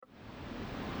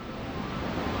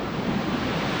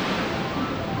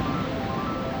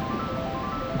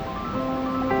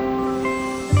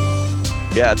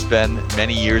Yeah, it's been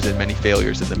many years and many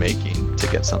failures in the making to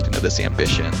get something of this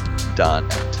ambition done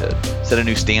and to set a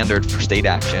new standard for state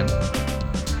action.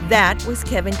 That was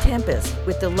Kevin Tempest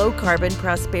with the Low Carbon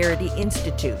Prosperity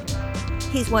Institute.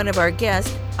 He's one of our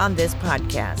guests on this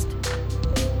podcast.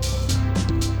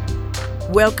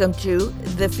 Welcome to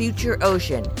The Future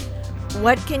Ocean.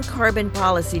 What can carbon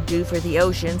policy do for the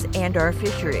oceans and our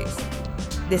fisheries?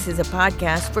 This is a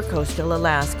podcast for coastal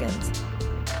Alaskans.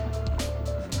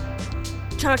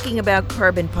 Talking about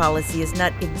carbon policy is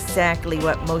not exactly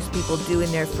what most people do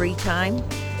in their free time,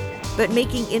 but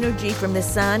making energy from the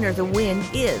sun or the wind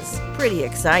is pretty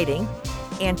exciting.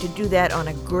 And to do that on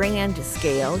a grand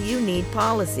scale, you need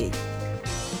policy.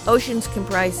 Oceans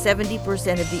comprise 70%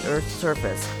 of the Earth's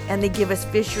surface, and they give us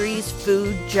fisheries,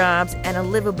 food, jobs, and a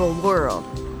livable world.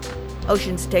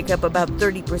 Oceans take up about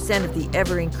 30% of the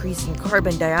ever-increasing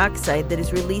carbon dioxide that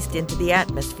is released into the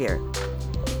atmosphere.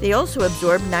 They also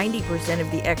absorb 90% of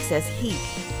the excess heat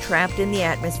trapped in the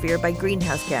atmosphere by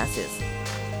greenhouse gases.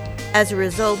 As a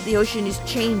result, the ocean is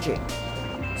changing.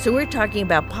 So we're talking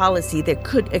about policy that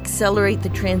could accelerate the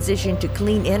transition to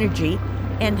clean energy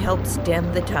and help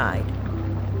stem the tide.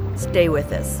 Stay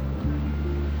with us.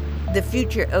 The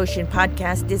Future Ocean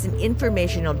podcast is an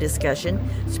informational discussion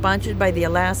sponsored by the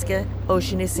Alaska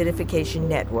Ocean Acidification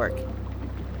Network.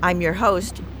 I'm your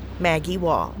host, Maggie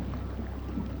Wall.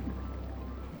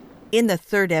 In the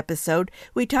third episode,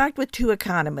 we talked with two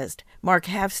economists, Mark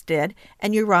Hafstead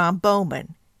and Yoram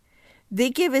Bowman. They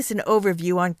give us an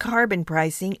overview on carbon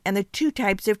pricing and the two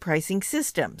types of pricing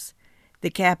systems, the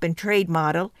cap and trade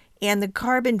model and the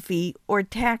carbon fee or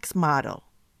tax model.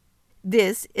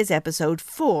 This is episode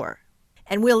 4,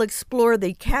 and we'll explore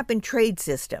the cap and trade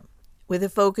system with a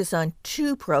focus on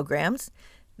two programs,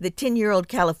 the 10-year-old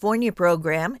California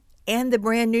program and the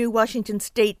brand new Washington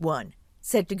State one,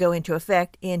 set to go into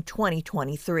effect in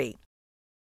 2023.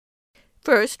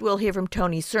 First, we'll hear from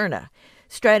Tony Sirna,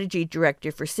 Strategy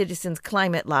Director for Citizens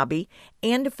Climate Lobby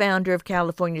and a founder of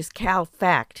California's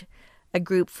CalFact, a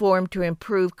group formed to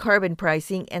improve carbon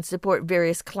pricing and support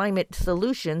various climate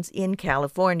solutions in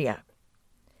California.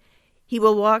 He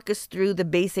will walk us through the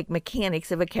basic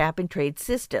mechanics of a cap-and-trade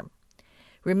system.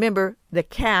 Remember, the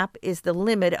cap is the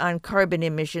limit on carbon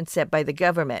emissions set by the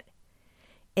government.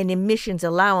 An emissions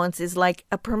allowance is like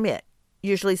a permit,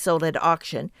 usually sold at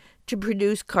auction, to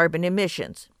produce carbon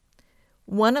emissions.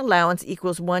 One allowance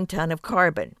equals 1 ton of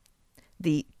carbon.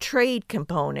 The trade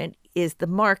component is the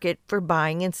market for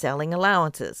buying and selling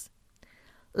allowances.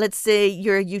 Let's say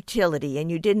you're a utility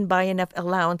and you didn't buy enough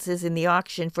allowances in the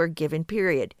auction for a given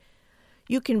period.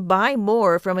 You can buy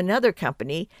more from another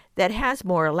company that has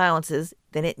more allowances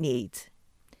than it needs.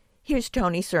 Here's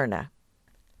Tony Sirna.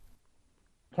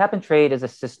 Cap and trade is a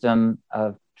system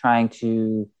of trying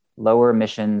to lower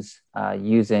emissions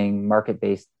using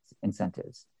market-based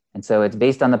incentives. And so it's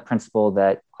based on the principle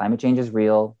that climate change is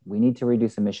real, we need to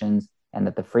reduce emissions, and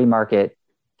that the free market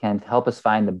can help us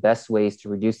find the best ways to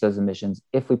reduce those emissions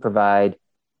if we provide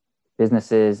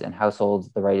businesses and households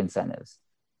the right incentives.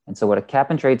 And so what a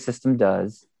cap and trade system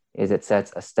does is it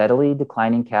sets a steadily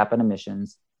declining cap on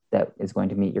emissions that is going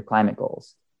to meet your climate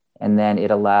goals. And then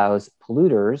it allows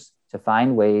polluters to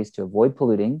find ways to avoid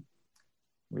polluting,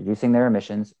 reducing their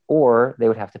emissions, or they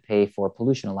would have to pay for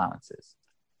pollution allowances.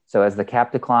 So as the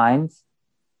cap declines,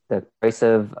 the price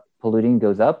of polluting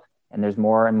goes up, and there's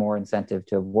more and more incentive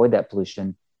to avoid that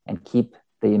pollution and keep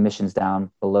the emissions down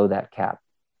below that cap.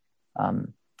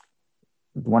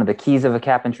 One of the keys of a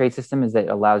cap and trade system is that it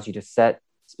allows you to set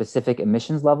specific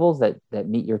emissions levels that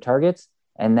meet your targets,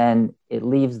 and then it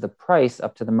leaves the price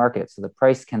up to the market. So the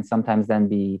price can sometimes then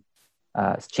be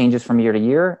changes from year to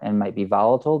year and might be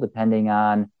volatile depending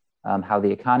on how the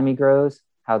economy grows,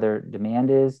 how their demand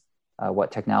is,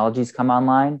 what technologies come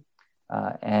online.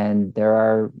 And there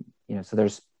are, so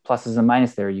there's pluses and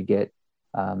minuses there. You get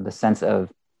the sense of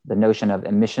the notion of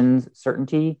emissions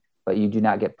certainty, but you do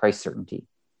not get price certainty.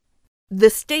 The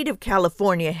state of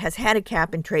California has had a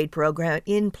cap and trade program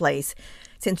in place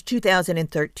since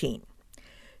 2013.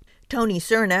 Tony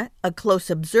Sirna, a close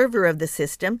observer of the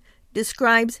system,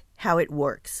 describes how it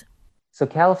works. So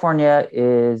California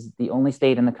is the only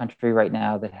state in the country right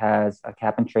now that has a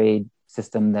cap and trade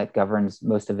system that governs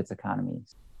most of its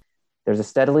economies. There's a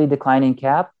steadily declining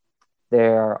cap.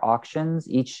 There are auctions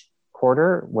each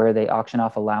quarter where they auction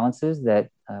off allowances that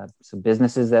so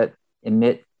businesses that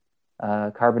emit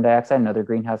carbon dioxide and other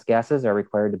greenhouse gases are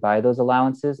required to buy those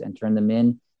allowances and turn them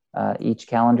in each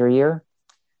calendar year.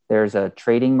 There's a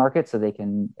trading market, so they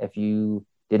can, if you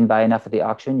didn't buy enough at the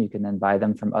auction, you can then buy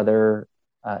them from other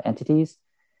entities.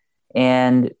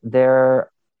 And there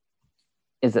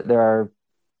are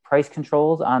price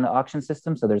controls on the auction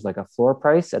system. So there's like a floor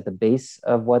price at the base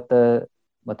of what the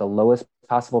lowest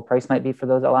possible price might be for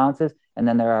those allowances. And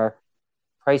then there are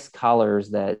price collars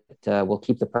that will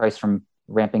keep the price from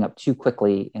ramping up too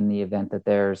quickly in the event that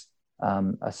there's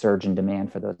a surge in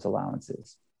demand for those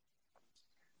allowances.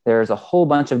 There's a whole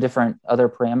bunch of different other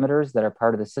parameters that are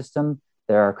part of the system.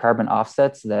 There are carbon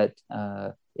offsets that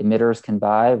emitters can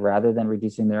buy rather than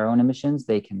reducing their own emissions.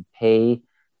 They can pay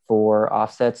for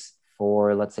offsets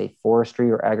for, let's say, forestry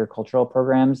or agricultural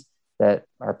programs that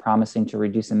are promising to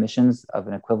reduce emissions of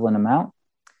an equivalent amount.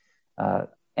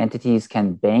 Entities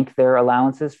can bank their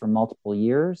allowances for multiple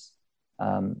years.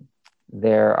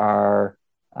 There are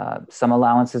some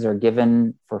allowances are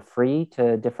given for free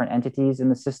to different entities in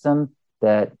the system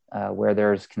that where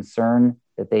there's concern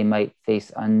that they might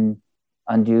face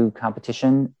undue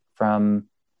competition from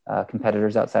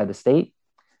competitors outside the state.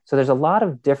 So there's a lot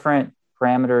of different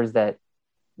parameters that,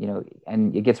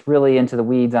 and it gets really into the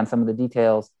weeds on some of the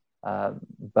details.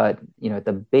 But at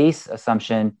the base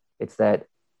assumption, it's that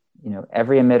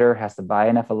every emitter has to buy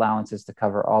enough allowances to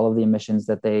cover all of the emissions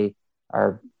that they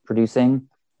are producing,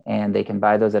 and they can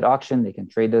buy those at auction. They can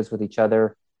trade those with each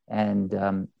other, and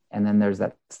then there's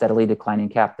that steadily declining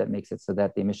cap that makes it so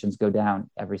that the emissions go down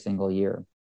every single year.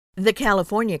 The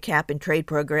California Cap and Trade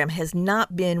program has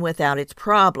not been without its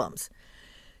problems.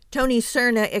 Tony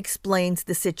Sirna explains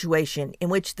the situation in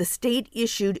which the state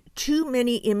issued too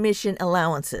many emission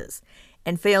allowances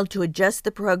and failed to adjust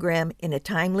the program in a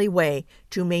timely way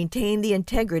to maintain the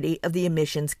integrity of the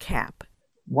emissions cap.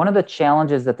 One of the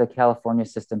challenges that the California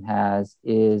system has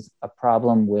is a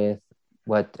problem with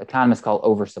what economists call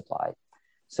oversupply.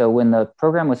 So when the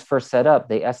program was first set up,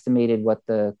 they estimated what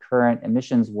the current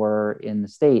emissions were in the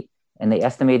state, and they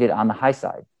estimated on the high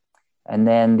side. And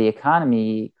then the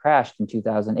economy crashed in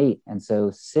 2008. And so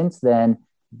since then,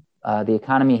 the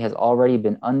economy has already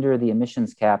been under the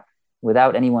emissions cap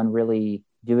without anyone really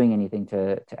doing anything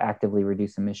to actively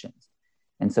reduce emissions.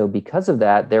 And so because of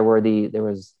that, there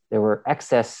were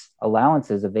excess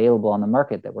allowances available on the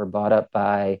market that were bought up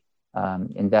by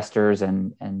investors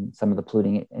and some of the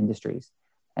polluting industries.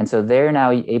 And so they're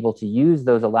now able to use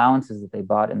those allowances that they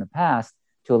bought in the past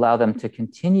to allow them to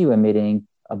continue emitting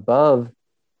above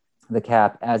the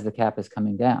cap as the cap is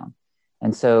coming down.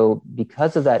 And so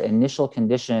because of that initial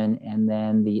condition and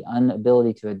then the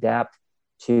inability to adapt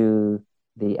to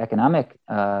the economic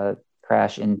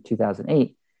crash in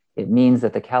 2008, it means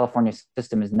that the California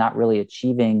system is not really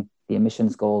achieving the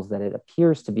emissions goals that it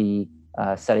appears to be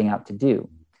setting out to do.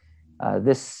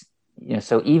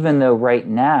 So even though right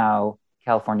now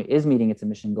California is meeting its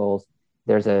emission goals,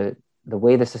 the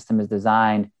way the system is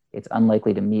designed, it's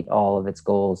unlikely to meet all of its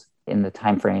goals in the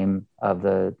timeframe of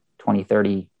the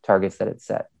 2030 targets that it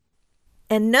set.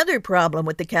 Another problem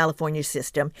with the California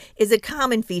system is a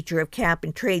common feature of cap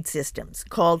and trade systems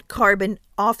called carbon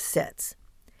offsets.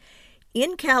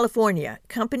 In California,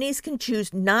 companies can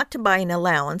choose not to buy an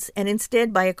allowance and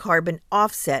instead buy a carbon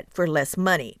offset for less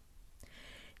money.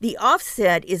 The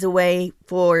offset is a way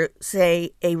for,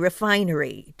 say, a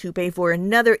refinery to pay for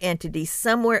another entity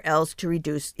somewhere else to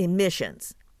reduce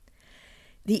emissions.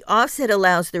 The offset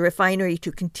allows the refinery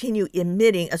to continue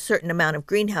emitting a certain amount of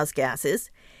greenhouse gases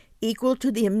equal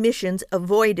to the emissions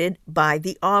avoided by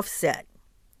the offset.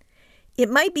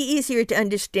 It might be easier to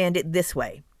understand it this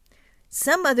way.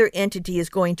 Some other entity is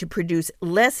going to produce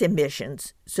less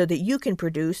emissions so that you can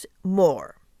produce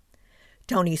more.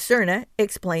 Tony Sirna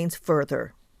explains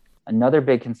further. Another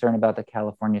big concern about the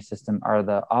California system are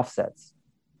the offsets.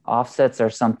 Offsets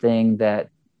are something that,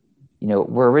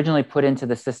 were originally put into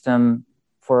the system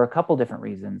for a couple different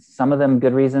reasons. Some of them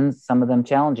good reasons, some of them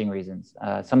challenging reasons.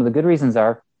 Some of the good reasons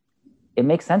are it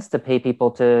makes sense to pay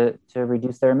people to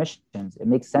reduce their emissions. It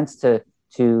makes sense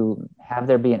to have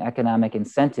there be an economic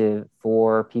incentive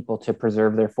for people to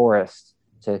preserve their forests,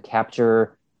 to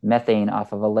capture methane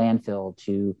off of a landfill,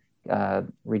 to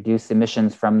reduce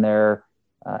emissions from their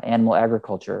animal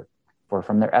agriculture or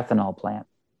from their ethanol plant.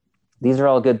 These are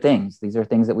all good things. These are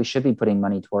things that we should be putting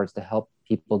money towards to help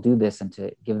people do this and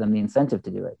to give them the incentive to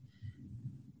do it.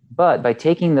 But by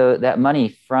taking that money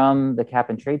from the cap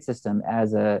and trade system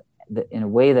in a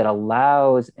way that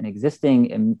allows an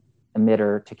existing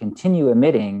emitter to continue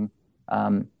emitting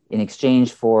in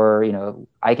exchange for,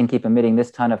 I can keep emitting this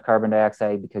ton of carbon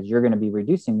dioxide because you're going to be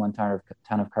reducing 1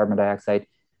 ton of carbon dioxide,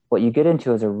 what you get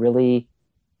into is a really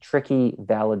tricky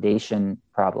validation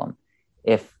problem.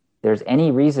 If there's any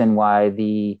reason why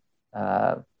the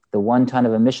 1 ton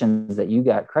of emissions that you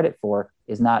got credit for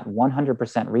is not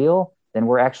 100% real, then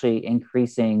we're actually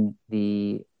increasing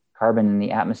the carbon in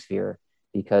the atmosphere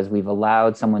because we've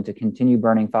allowed someone to continue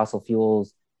burning fossil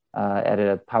fuels at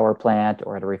a power plant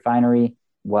or at a refinery,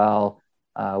 while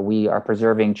we are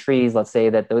preserving trees. Let's say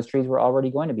that those trees were already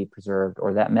going to be preserved,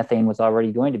 or that methane was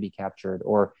already going to be captured,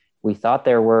 or we thought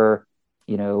there were,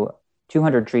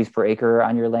 200 trees per acre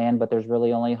on your land, but there's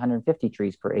really only 150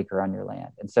 trees per acre on your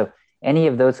land. And so any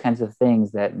of those kinds of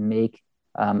things that make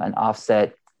an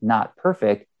offset not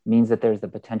perfect means that there's the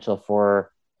potential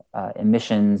for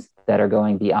emissions that are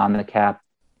going beyond the cap.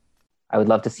 I would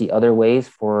love to see other ways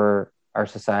for our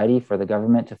society, for the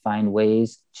government to find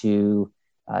ways to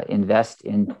invest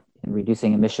in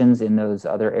reducing emissions in those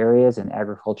other areas, in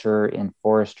agriculture, in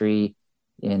forestry,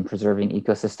 in preserving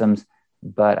ecosystems.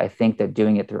 But I think that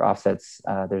doing it through offsets,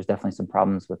 there's definitely some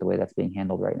problems with the way that's being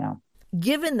handled right now.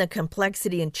 Given the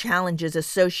complexity and challenges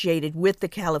associated with the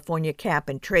California Cap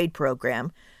and Trade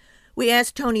program, we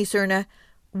asked Tony Sirna,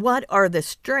 what are the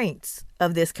strengths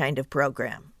of this kind of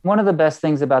program? One of the best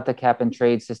things about the cap and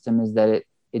trade system is that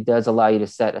it does allow you to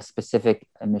set a specific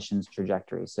emissions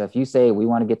trajectory. So if you say we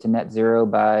want to get to net zero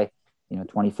by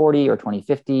 2040 or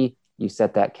 2050, you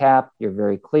set that cap, you're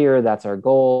very clear, that's our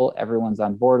goal, everyone's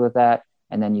on board with that,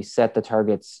 and then you set the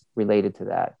targets related to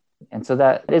that. And so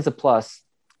that is a plus.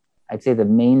 I'd say the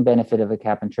main benefit of a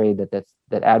cap and trade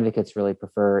that advocates really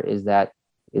prefer is that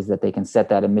they can set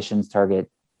that emissions target,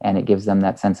 and it gives them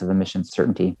that sense of emissions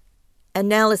certainty.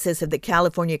 Analysis of the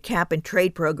California Cap and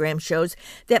Trade program shows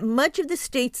that much of the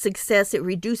state's success at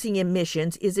reducing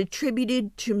emissions is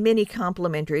attributed to many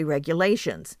complementary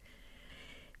regulations.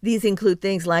 These include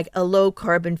things like a low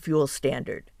carbon fuel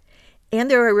standard, and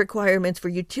there are requirements for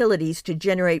utilities to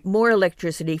generate more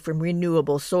electricity from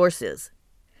renewable sources.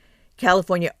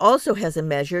 California also has a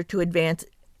measure to advance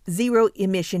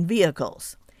zero-emission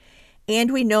vehicles.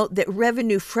 And we note that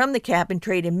revenue from the cap and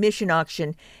trade emission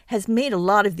auction has made a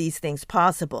lot of these things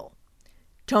possible.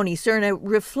 Tony Sirna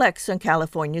reflects on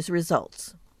California's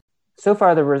results. So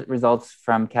far, the results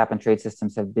from cap and trade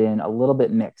systems have been a little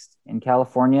bit mixed. In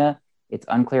California, it's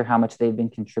unclear how much they've been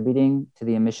contributing to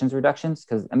the emissions reductions,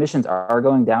 because emissions are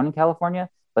going down in California,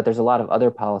 but there's a lot of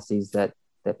other policies that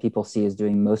people see as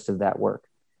doing most of that work.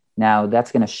 Now,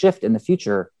 that's going to shift in the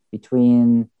future.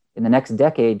 In the next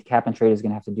decade, cap and trade is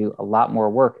going to have to do a lot more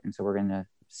work. And so we're going to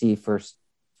see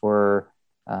we're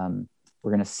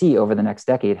going to see over the next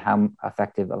decade how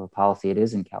effective of a policy it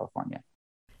is in California.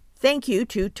 Thank you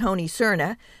to Tony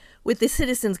Sirna with the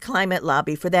Citizens Climate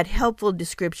Lobby for that helpful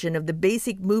description of the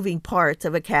basic moving parts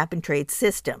of a cap and trade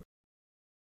system.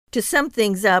 To sum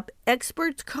things up,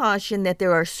 experts caution that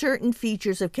there are certain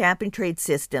features of cap and trade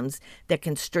systems that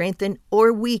can strengthen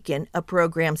or weaken a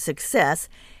program's success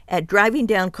at driving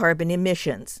down carbon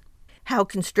emissions. How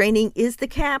constraining is the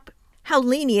cap? How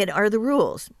lenient are the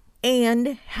rules?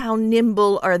 And how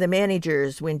nimble are the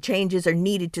managers when changes are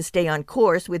needed to stay on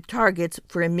course with targets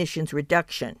for emissions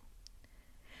reduction?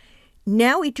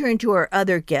 Now we turn to our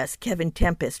other guest, Kevin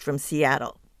Tempest from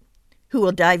Seattle, who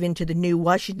will dive into the new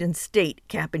Washington State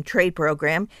Cap and Trade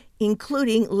program,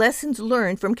 including lessons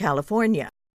learned from California.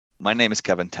 My name is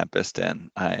Kevin Tempest, and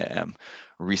I am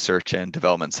research and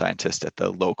development scientist at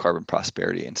the Low Carbon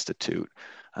Prosperity Institute.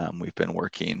 We've been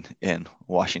working in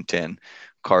Washington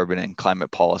carbon and climate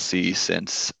policy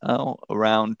since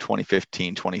around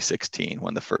 2015, 2016,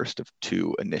 when the first of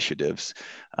two initiatives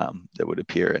that would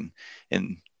appear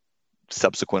in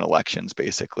subsequent elections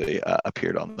basically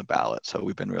appeared on the ballot. So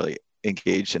we've been really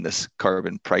engaged in this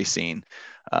carbon pricing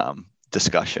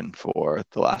discussion for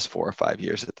the last 4 or 5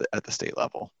 years at the state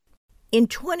level. In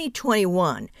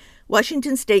 2021,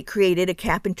 Washington State created a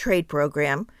cap and trade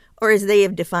program, or as they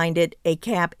have defined it, a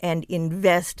cap and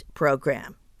invest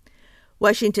program.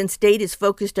 Washington State is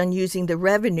focused on using the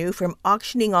revenue from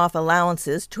auctioning off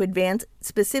allowances to advance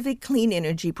specific clean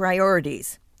energy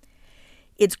priorities.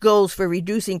 Its goals for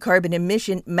reducing carbon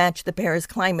emission match the Paris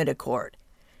Climate Accord.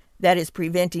 That is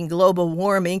preventing global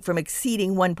warming from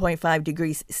exceeding 1.5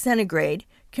 degrees centigrade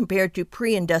compared to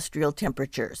pre-industrial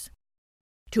temperatures.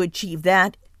 To achieve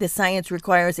that, the science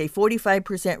requires a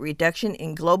 45% reduction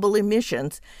in global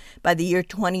emissions by the year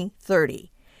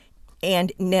 2030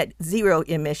 and net zero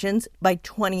emissions by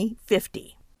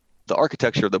 2050. The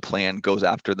architecture of the plan goes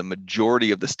after the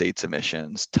majority of the state's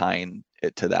emissions, tying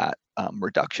it to that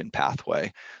reduction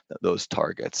pathway, those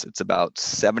targets. It's about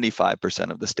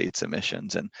 75% of the state's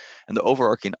emissions. And the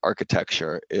overarching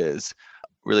architecture is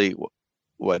really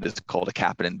what is called a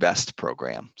cap and invest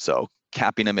program. So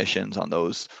capping emissions on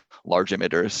those large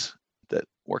emitters that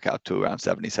work out to around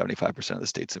 75% of the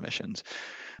state's emissions,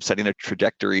 setting a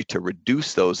trajectory to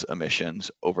reduce those emissions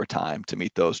over time to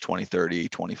meet those 2030,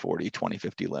 2040,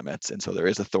 2050 limits. And so there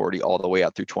is authority all the way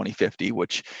out through 2050,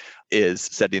 which is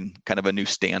setting kind of a new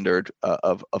standard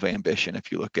of ambition.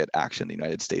 If you look at action in the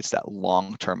United States, that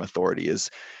long-term authority is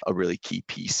a really key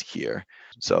piece here.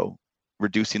 So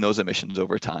reducing those emissions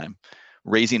over time,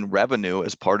 raising revenue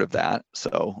as part of that.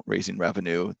 So raising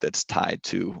revenue that's tied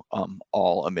to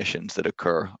all emissions that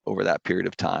occur over that period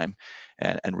of time,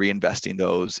 and reinvesting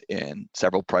those in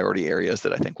several priority areas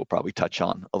that I think we'll probably touch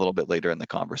on a little bit later in the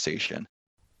conversation.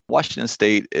 Washington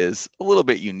State is a little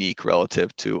bit unique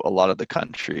relative to a lot of the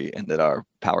country in that our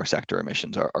power sector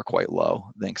emissions are quite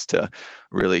low, thanks to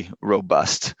really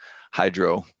robust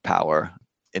hydropower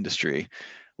industry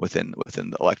within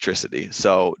the electricity.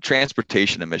 So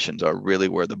transportation emissions are really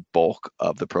where the bulk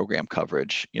of the program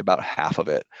coverage, about half of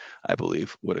it, I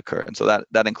believe, would occur. And so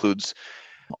that includes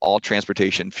all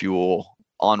transportation fuel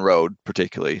on road,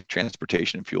 particularly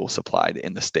transportation fuel supplied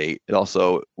in the state. It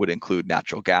also would include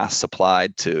natural gas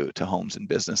supplied to homes and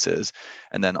businesses,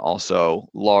 and then also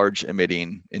large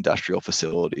emitting industrial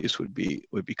facilities would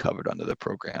be covered under the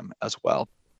program as well.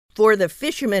 For the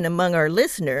fishermen among our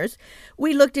listeners,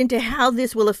 we looked into how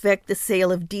this will affect the sale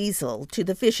of diesel to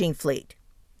the fishing fleet.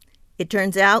 It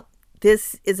turns out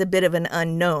this is a bit of an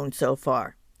unknown so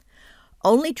far.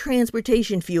 Only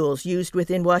transportation fuels used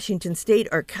within Washington State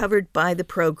are covered by the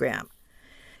program.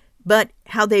 But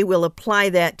how they will apply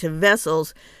that to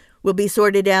vessels will be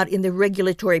sorted out in the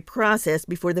regulatory process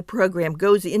before the program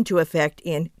goes into effect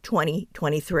in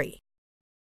 2023.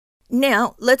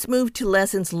 Now, let's move to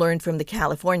lessons learned from the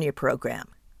California program.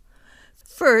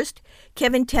 First,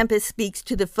 Kevin Tempest speaks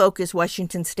to the focus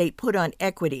Washington State put on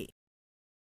equity.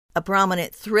 A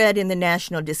prominent thread in the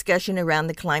national discussion around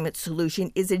the climate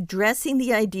solution is addressing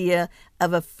the idea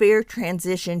of a fair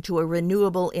transition to a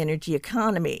renewable energy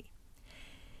economy.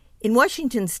 In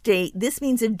Washington State, this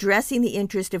means addressing the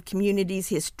interest of communities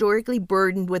historically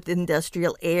burdened with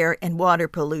industrial air and water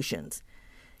pollutions,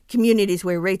 communities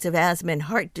where rates of asthma and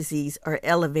heart disease are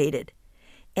elevated,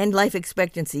 and life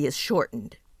expectancy is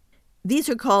shortened. These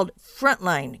are called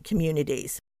frontline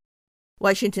communities.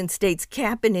 Washington State's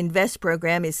Cap and Invest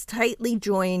program is tightly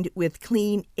joined with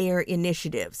clean air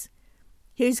initiatives.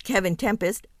 Here's Kevin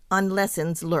Tempest on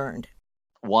lessons learned.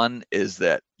 One is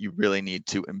that you really need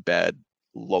to embed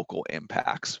local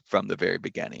impacts from the very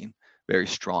beginning very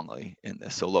strongly in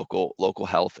this. So local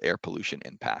health, air pollution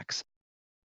impacts.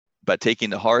 But taking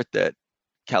to heart that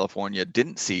California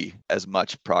didn't see as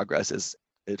much progress as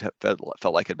it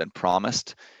felt like had been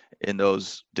promised in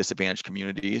those disadvantaged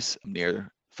communities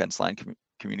near fence line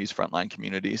communities, frontline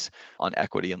communities on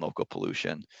equity and local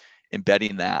pollution.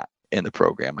 Embedding that in the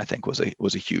program, I think, was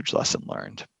a huge lesson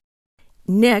learned.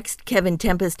 Next, Kevin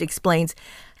Tempest explains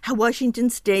how Washington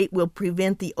State will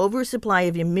prevent the oversupply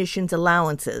of emissions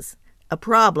allowances, a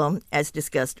problem, as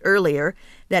discussed earlier,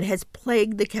 that has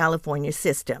plagued the California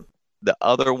system. The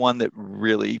other one that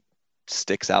really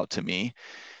sticks out to me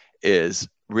is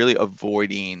really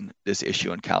avoiding this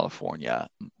issue in California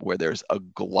where there's a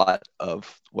glut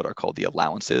of what are called the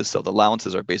allowances. So the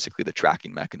allowances are basically the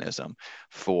tracking mechanism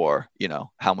for,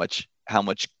 how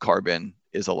much carbon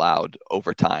is allowed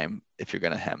over time if you're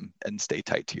going to hem and stay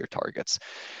tight to your targets.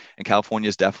 And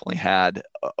California's definitely had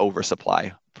an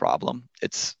oversupply problem.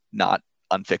 It's not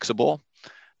unfixable.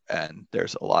 And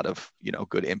there's a lot of,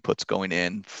 good inputs going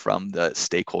in from the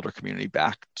stakeholder community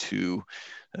back to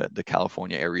the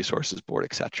California Air Resources Board,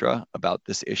 et cetera, about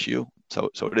this issue. So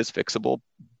it is fixable,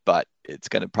 but it's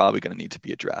probably going to need to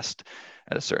be addressed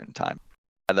at a certain time.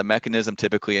 And the mechanism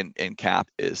typically in CAP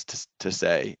is to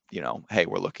say, hey,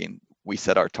 we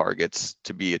set our targets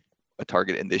to be a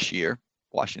target in this year.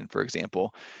 Washington, for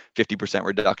example, 50%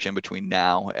 reduction between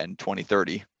now and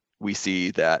 2030. We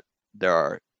see that there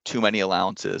are too many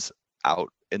allowances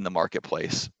out in the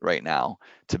marketplace right now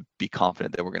to be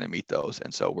confident that we're going to meet those.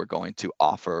 And so we're going to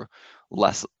offer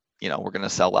less, we're going to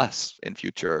sell less in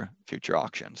future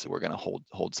auctions. So we're going to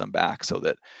hold some back so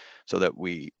that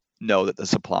we know that the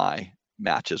supply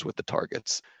matches with the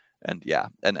targets. And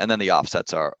and then the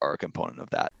offsets are a component of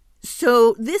that.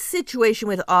 So this situation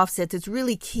with offsets is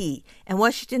really key, and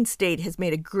Washington State has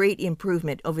made a great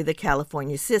improvement over the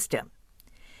California system.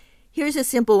 Here's a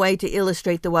simple way to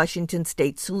illustrate the Washington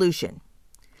State solution.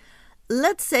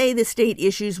 Let's say the state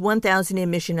issues 1,000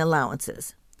 emission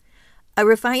allowances. A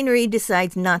refinery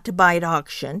decides not to buy at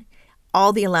auction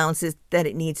all the allowances that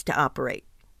it needs to operate.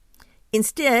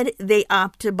 Instead, they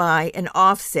opt to buy an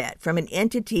offset from an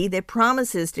entity that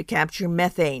promises to capture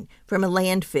methane from a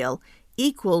landfill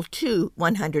equal to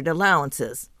 100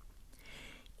 allowances.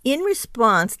 In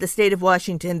response, the state of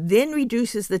Washington then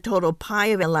reduces the total pie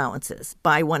of allowances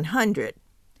by 100.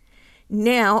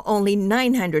 Now only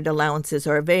 900 allowances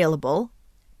are available,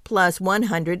 plus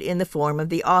 100 in the form of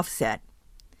the offset.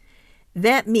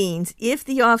 That means if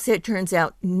the offset turns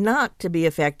out not to be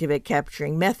effective at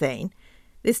capturing methane,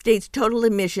 the state's total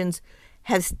emissions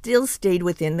have still stayed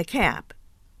within the cap.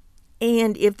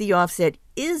 And if the offset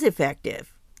is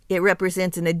effective, it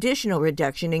represents an additional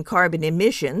reduction in carbon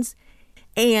emissions,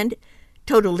 and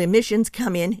total emissions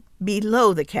come in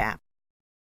below the cap.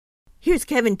 Here's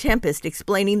Kevin Tempest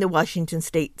explaining the Washington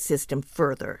state system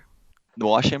further. The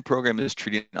Washington program is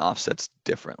treating offsets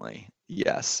differently,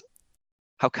 yes.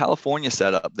 How California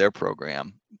set up their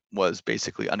program was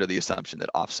basically under the assumption that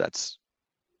offsets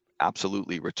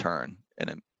absolutely return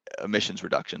an emissions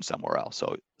reduction somewhere else.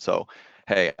 So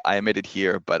hey, I emitted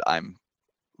here, but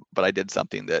I did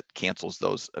something that cancels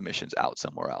those emissions out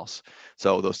somewhere else.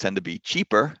 So those tend to be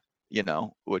cheaper,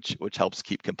 which helps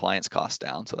keep compliance costs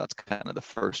down. So that's kind of the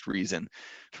first reason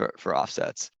for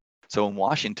offsets. So in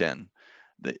Washington,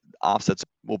 the offsets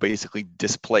will basically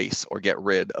displace or get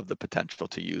rid of the potential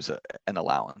to use an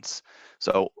allowance.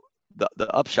 So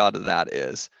the upshot of that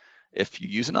is, if you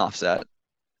use an offset,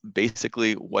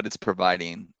 basically what it's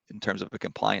providing in terms of a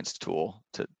compliance tool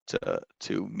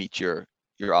to meet your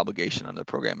obligation under the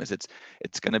program is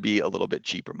it's going to be a little bit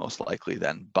cheaper, most likely,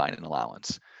 than buying an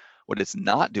allowance. What it's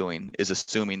not doing is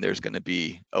assuming there's going to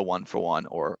be a 1-for-1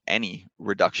 or any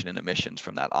reduction in emissions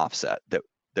from that offset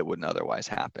that wouldn't otherwise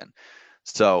happen.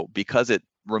 So because it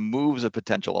removes a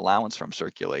potential allowance from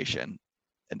circulation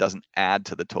and doesn't add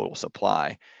to the total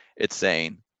supply, it's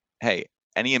saying, hey,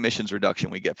 any emissions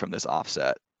reduction we get from this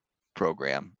offset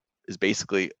program is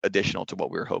basically additional to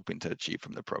what we were hoping to achieve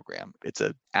from the program. It's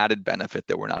an added benefit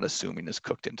that we're not assuming is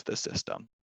cooked into the system.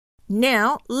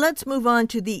 Now, let's move on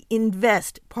to the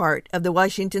invest part of the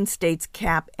Washington State's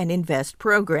Cap and Invest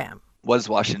program. What is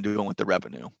Washington doing with the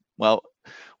revenue? Well,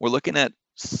 we're looking at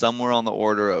somewhere on the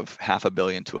order of $500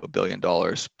 million to $1 billion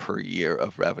per year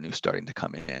of revenue starting to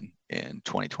come in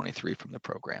 2023 from the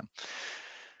program.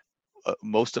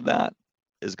 Most of that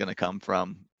is going to come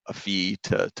from a fee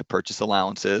to purchase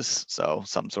allowances, so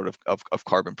some sort of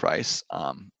carbon price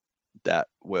that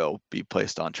will be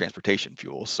placed on transportation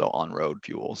fuels, so on-road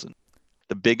fuels. And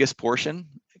the biggest portion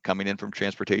coming in from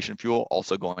transportation fuel,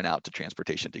 also going out to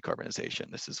transportation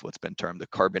decarbonization. This is what's been termed the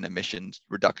carbon emissions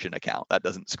reduction account. That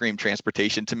doesn't scream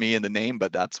transportation to me in the name,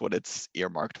 but that's what it's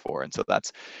earmarked for. And so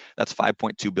that's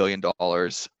 $5.2 billion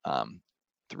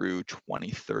through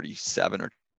 2037 or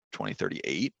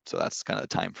 2038. So that's kind of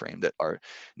the time frame that our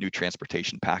new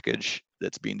transportation package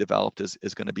that's being developed is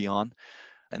going to be on.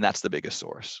 And that's the biggest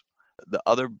source. The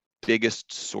other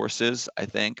biggest sources, I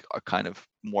think, are kind of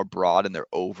more broad, and they're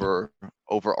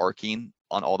overarching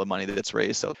on all the money that's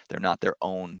raised. So they're not their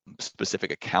own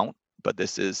specific account, but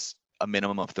this is a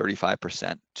minimum of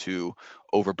 35% to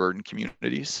overburdened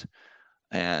communities,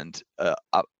 and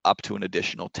up to an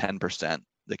additional 10%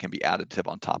 that can be additive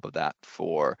on top of that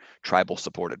for tribal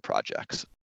supported projects.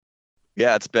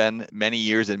 Yeah, it's been many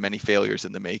years and many failures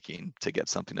in the making to get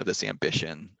something of this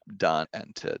ambition done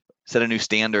and to set a new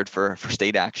standard for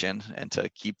state action and to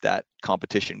keep that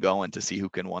competition going to see who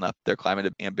can one up their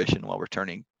climate ambition while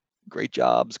returning great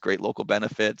jobs, great local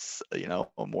benefits, a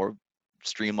more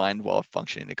streamlined,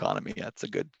 well-functioning economy. That's a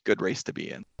good race to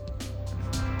be in.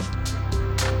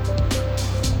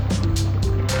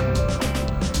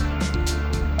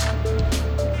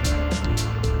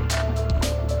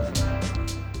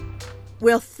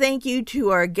 Well, thank you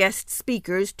to our guest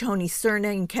speakers, Tony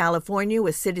Sirna in California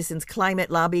with Citizens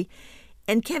Climate Lobby,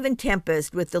 and Kevin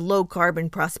Tempest with the Low Carbon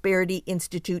Prosperity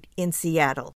Institute in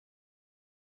Seattle.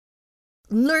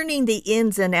 Learning the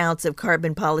ins and outs of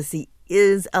carbon policy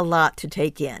is a lot to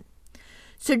take in.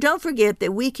 So don't forget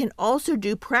that we can also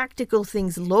do practical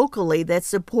things locally that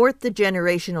support the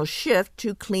generational shift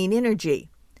to clean energy.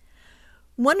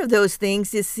 One of those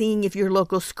things is seeing if your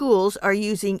local schools are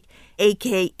using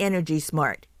AK Energy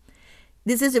Smart.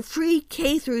 This is a free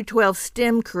K-12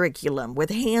 STEM curriculum with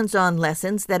hands-on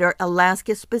lessons that are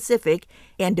Alaska-specific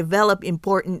and develop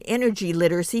important energy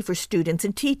literacy for students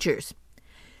and teachers.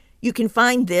 You can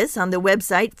find this on the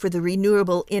website for the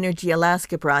Renewable Energy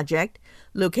Alaska Project,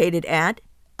 located at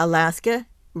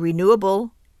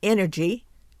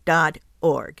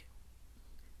alaskarenewableenergy.org.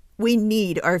 We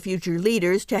need our future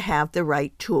leaders to have the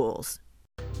right tools.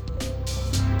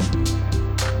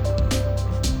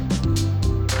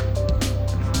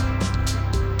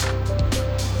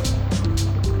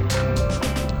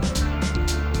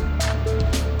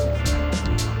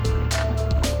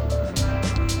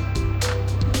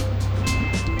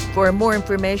 For more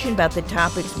information about the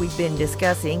topics we've been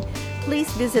discussing,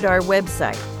 please visit our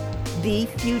website,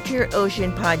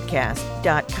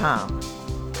 thefutureoceanpodcast.com.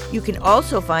 You can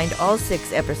also find all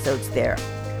 6 episodes there,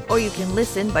 or you can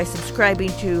listen by subscribing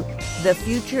to The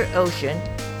Future Ocean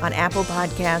on Apple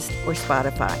Podcasts or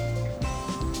Spotify.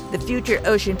 The Future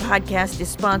Ocean Podcast is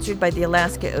sponsored by the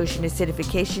Alaska Ocean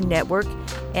Acidification Network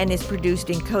and is produced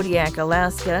in Kodiak,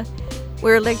 Alaska,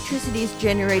 where electricity is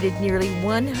generated nearly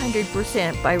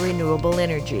 100% by renewable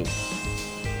energy.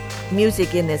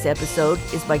 Music in this episode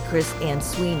is by Chris Ann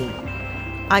Sweeney.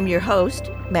 I'm your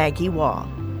host, Maggie Wall.